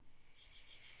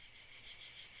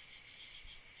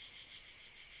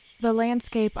The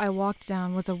landscape I walked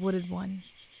down was a wooded one.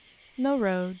 No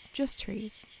road, just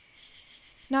trees.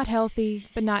 Not healthy,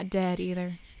 but not dead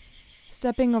either.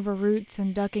 Stepping over roots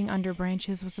and ducking under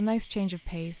branches was a nice change of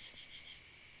pace.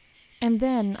 And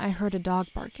then I heard a dog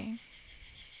barking.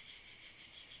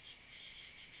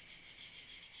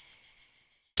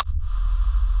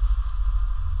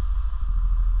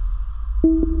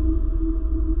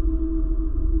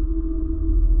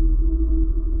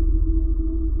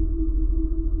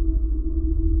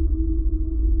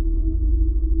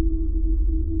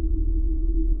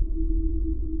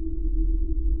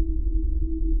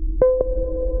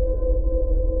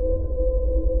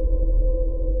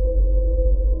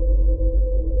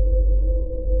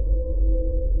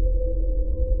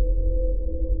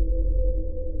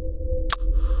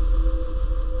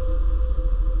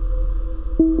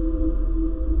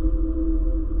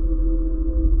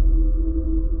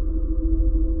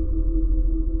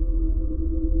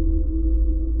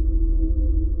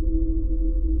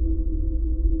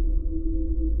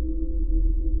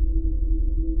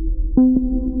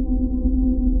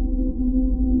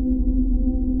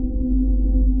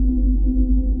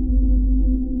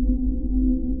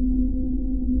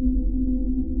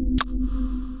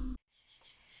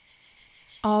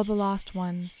 All the Lost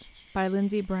Ones by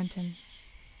Lindsay Brenton.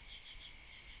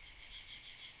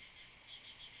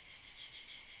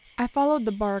 I followed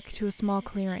the bark to a small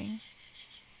clearing.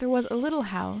 There was a little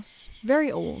house,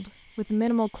 very old, with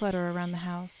minimal clutter around the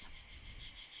house.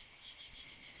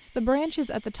 The branches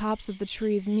at the tops of the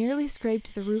trees nearly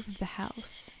scraped the roof of the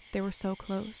house. They were so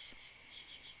close.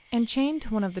 And chained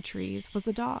to one of the trees was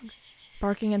a dog,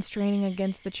 barking and straining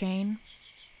against the chain.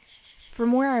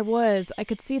 From where I was, I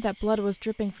could see that blood was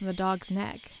dripping from the dog's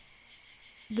neck.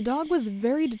 The dog was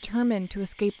very determined to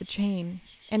escape the chain,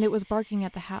 and it was barking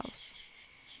at the house.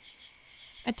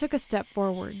 I took a step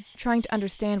forward, trying to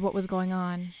understand what was going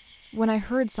on, when I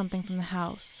heard something from the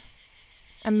house.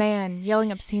 A man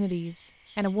yelling obscenities,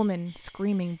 and a woman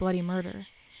screaming bloody murder.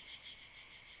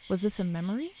 Was this a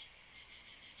memory?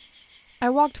 I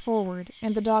walked forward,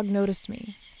 and the dog noticed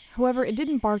me. However, it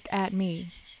didn't bark at me.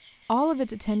 All of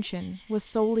its attention was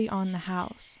solely on the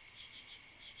house.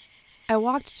 I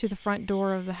walked to the front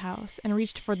door of the house and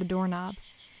reached for the doorknob,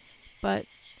 but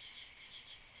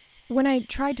when I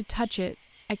tried to touch it,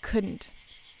 I couldn't.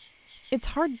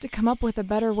 It's hard to come up with a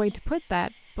better way to put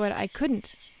that, but I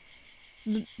couldn't.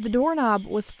 The doorknob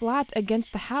was flat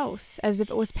against the house, as if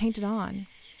it was painted on.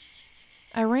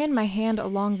 I ran my hand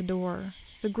along the door.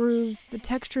 The grooves, the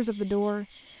textures of the door,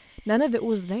 none of it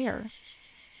was there.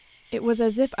 It was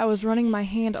as if I was running my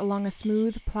hand along a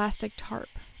smooth plastic tarp.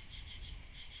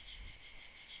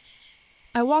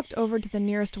 I walked over to the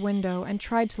nearest window and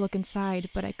tried to look inside,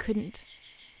 but I couldn't.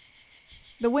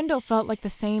 The window felt like the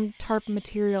same tarp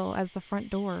material as the front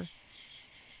door,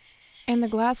 and the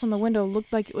glass on the window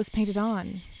looked like it was painted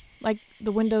on, like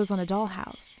the windows on a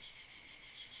dollhouse.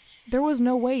 There was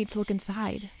no way to look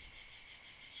inside.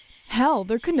 Hell,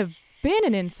 there couldn't have been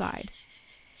an inside.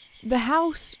 The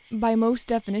house, by most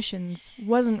definitions,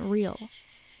 wasn't real.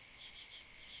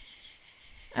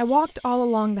 I walked all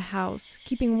along the house,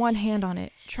 keeping one hand on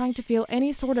it, trying to feel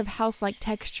any sort of house-like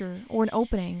texture or an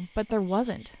opening, but there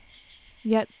wasn't.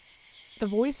 Yet, the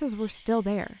voices were still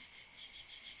there.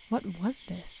 What was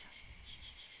this?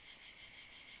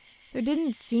 There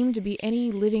didn't seem to be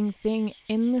any living thing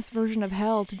in this version of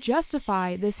hell to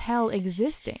justify this hell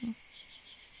existing.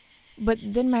 But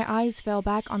then my eyes fell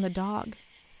back on the dog.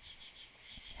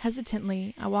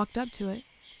 Hesitantly, I walked up to it.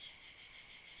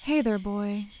 "Hey there,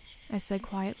 boy," I said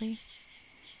quietly.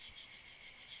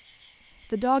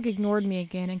 The dog ignored me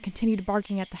again and continued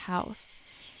barking at the house,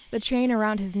 the chain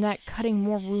around his neck cutting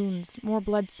more wounds, more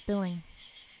blood spilling.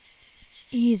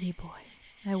 "Easy, boy,"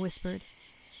 I whispered,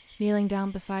 kneeling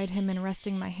down beside him and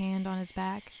resting my hand on his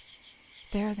back.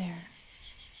 There.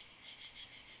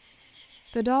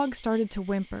 The dog started to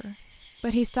whimper,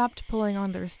 but he stopped pulling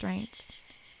on the restraints.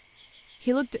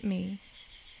 He looked at me,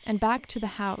 and back to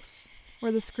the house,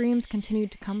 where the screams continued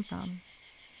to come from.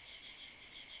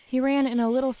 He ran in a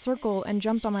little circle and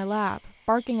jumped on my lap,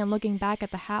 barking and looking back at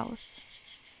the house.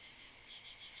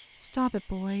 "Stop it,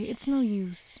 boy. It's no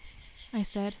use," I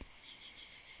said.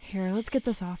 "Here, let's get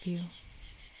this off you."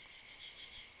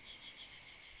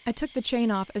 I took the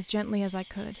chain off as gently as I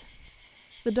could.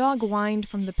 The dog whined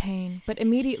from the pain, but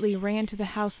immediately ran to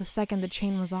the house the second the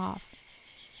chain was off.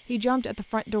 He jumped at the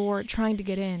front door, trying to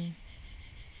get in.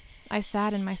 I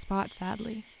sat in my spot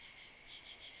sadly.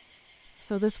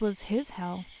 So this was his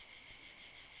hell.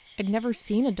 I'd never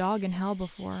seen a dog in hell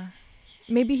before.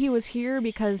 Maybe he was here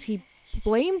because he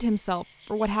blamed himself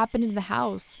for what happened in the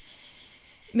house.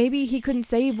 Maybe he couldn't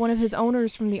save one of his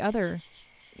owners from the other.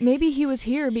 Maybe he was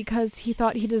here because he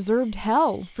thought he deserved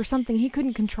hell for something he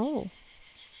couldn't control.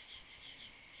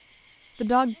 The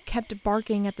dog kept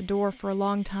barking at the door for a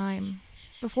long time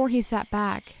before he sat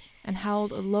back and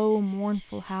howled a low,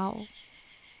 mournful howl.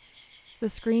 The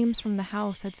screams from the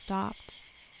house had stopped.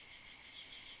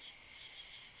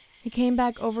 He came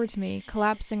back over to me,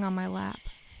 collapsing on my lap.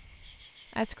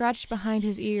 I scratched behind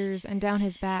his ears and down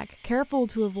his back, careful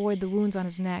to avoid the wounds on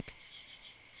his neck.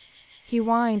 He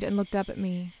whined and looked up at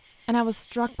me, and I was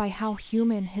struck by how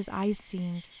human his eyes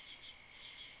seemed.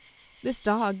 This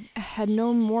dog had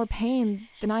known more pain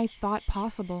than I thought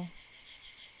possible.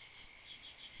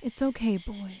 "It's okay,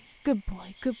 boy. Good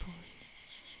boy, good boy.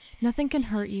 Nothing can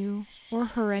hurt you or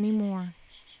her anymore,"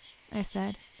 I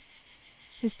said.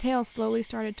 His tail slowly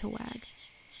started to wag.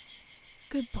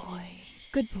 "Good boy,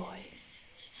 good boy.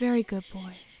 Very good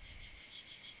boy."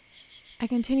 I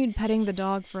continued petting the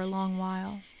dog for a long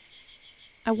while.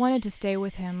 I wanted to stay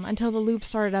with him until the loop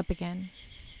started up again,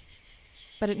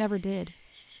 but it never did.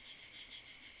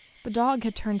 The dog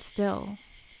had turned still,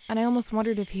 and I almost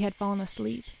wondered if he had fallen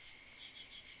asleep.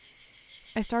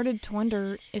 I started to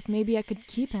wonder if maybe I could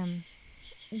keep him.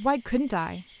 Why couldn't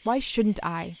I? Why shouldn't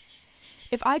I?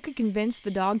 If I could convince the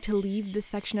dog to leave this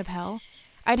section of hell,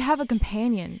 I'd have a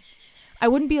companion. I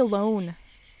wouldn't be alone.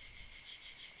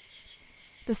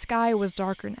 The sky was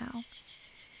darker now.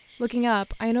 Looking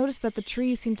up, I noticed that the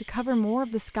trees seemed to cover more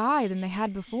of the sky than they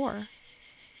had before.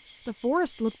 The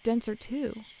forest looked denser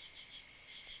too.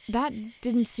 That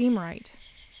didn't seem right.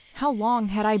 How long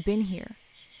had I been here?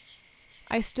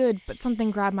 I stood, but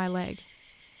something grabbed my leg.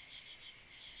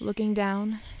 Looking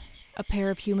down, a pair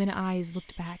of human eyes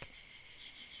looked back.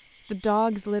 The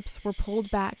dog's lips were pulled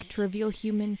back to reveal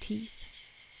human teeth.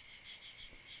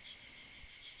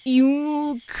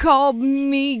 "You called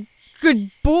me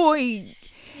good boy.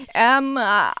 Am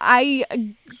I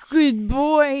a good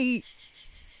boy?"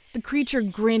 The creature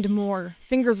grinned more,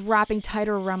 fingers wrapping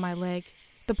tighter around my leg.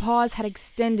 The paws had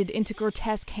extended into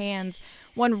grotesque hands,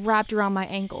 one wrapped around my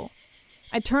ankle.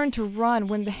 I turned to run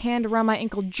when the hand around my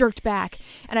ankle jerked back,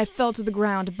 and I fell to the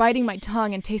ground, biting my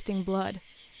tongue and tasting blood.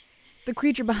 The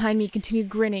creature behind me continued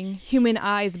grinning, human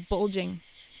eyes bulging.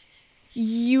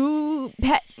 "You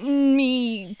pet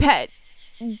me, pet.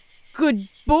 Good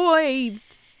boy.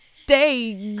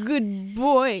 Stay good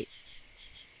boy."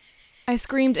 I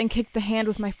screamed and kicked the hand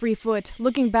with my free foot,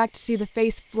 looking back to see the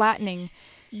face flattening,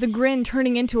 the grin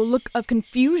turning into a look of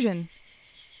confusion.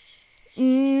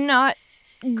 "Not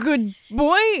good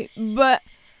boy, but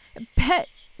pet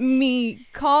me,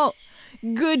 call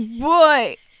good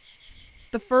boy."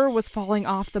 The fur was falling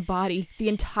off the body, the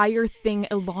entire thing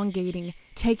elongating,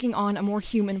 taking on a more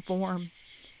human form.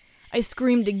 I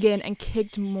screamed again and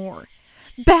kicked more.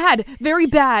 "Bad! Very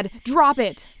bad! Drop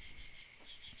it!"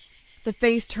 The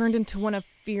face turned into one of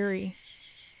fury.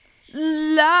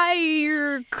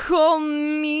 "Liar! Call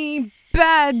me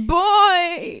bad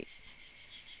boy!"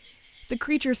 The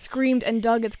creature screamed and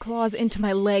dug its claws into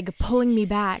my leg, pulling me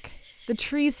back. The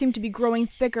trees seemed to be growing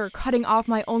thicker, cutting off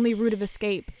my only route of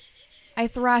escape. I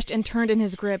thrashed and turned in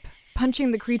his grip,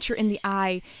 punching the creature in the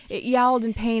eye. It yowled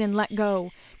in pain and let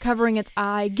go, covering its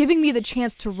eye, giving me the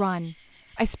chance to run.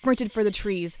 I sprinted for the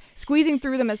trees, squeezing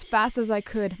through them as fast as I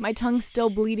could, my tongue still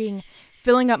bleeding,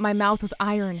 filling up my mouth with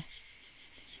iron.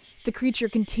 The creature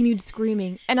continued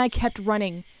screaming, and I kept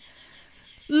running.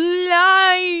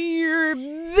 "Liar!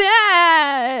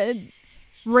 Bad!"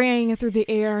 rang through the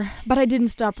air, but I didn't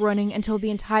stop running until the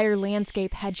entire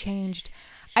landscape had changed.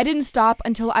 I didn't stop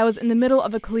until I was in the middle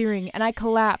of a clearing, and I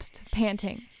collapsed,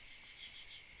 panting.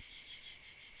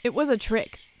 It was a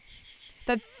trick.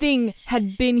 That thing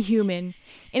had been human,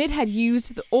 and it had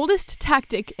used the oldest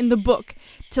tactic in the book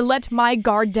to let my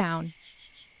guard down.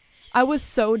 I was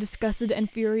so disgusted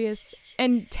and furious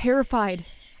and terrified.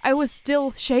 I was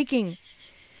still shaking.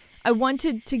 I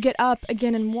wanted to get up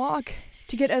again and walk,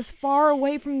 to get as far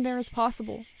away from there as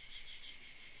possible.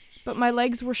 But my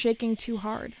legs were shaking too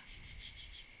hard.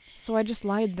 So I just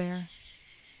lied there.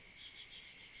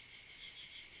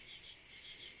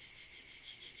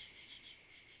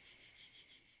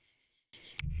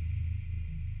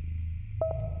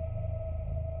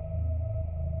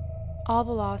 All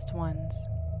the Lost Ones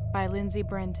by Lindsay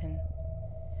Brenton.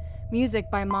 Music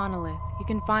by Monolith. You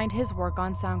can find his work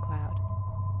on SoundCloud.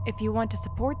 If you want to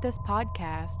support this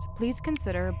podcast, please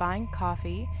consider buying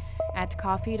coffee at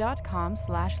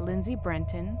coffee.com/Lindsay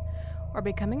Brenton or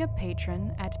becoming a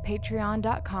patron at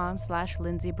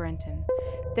patreon.com/Lindsay Brenton.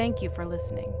 Thank you for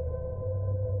listening.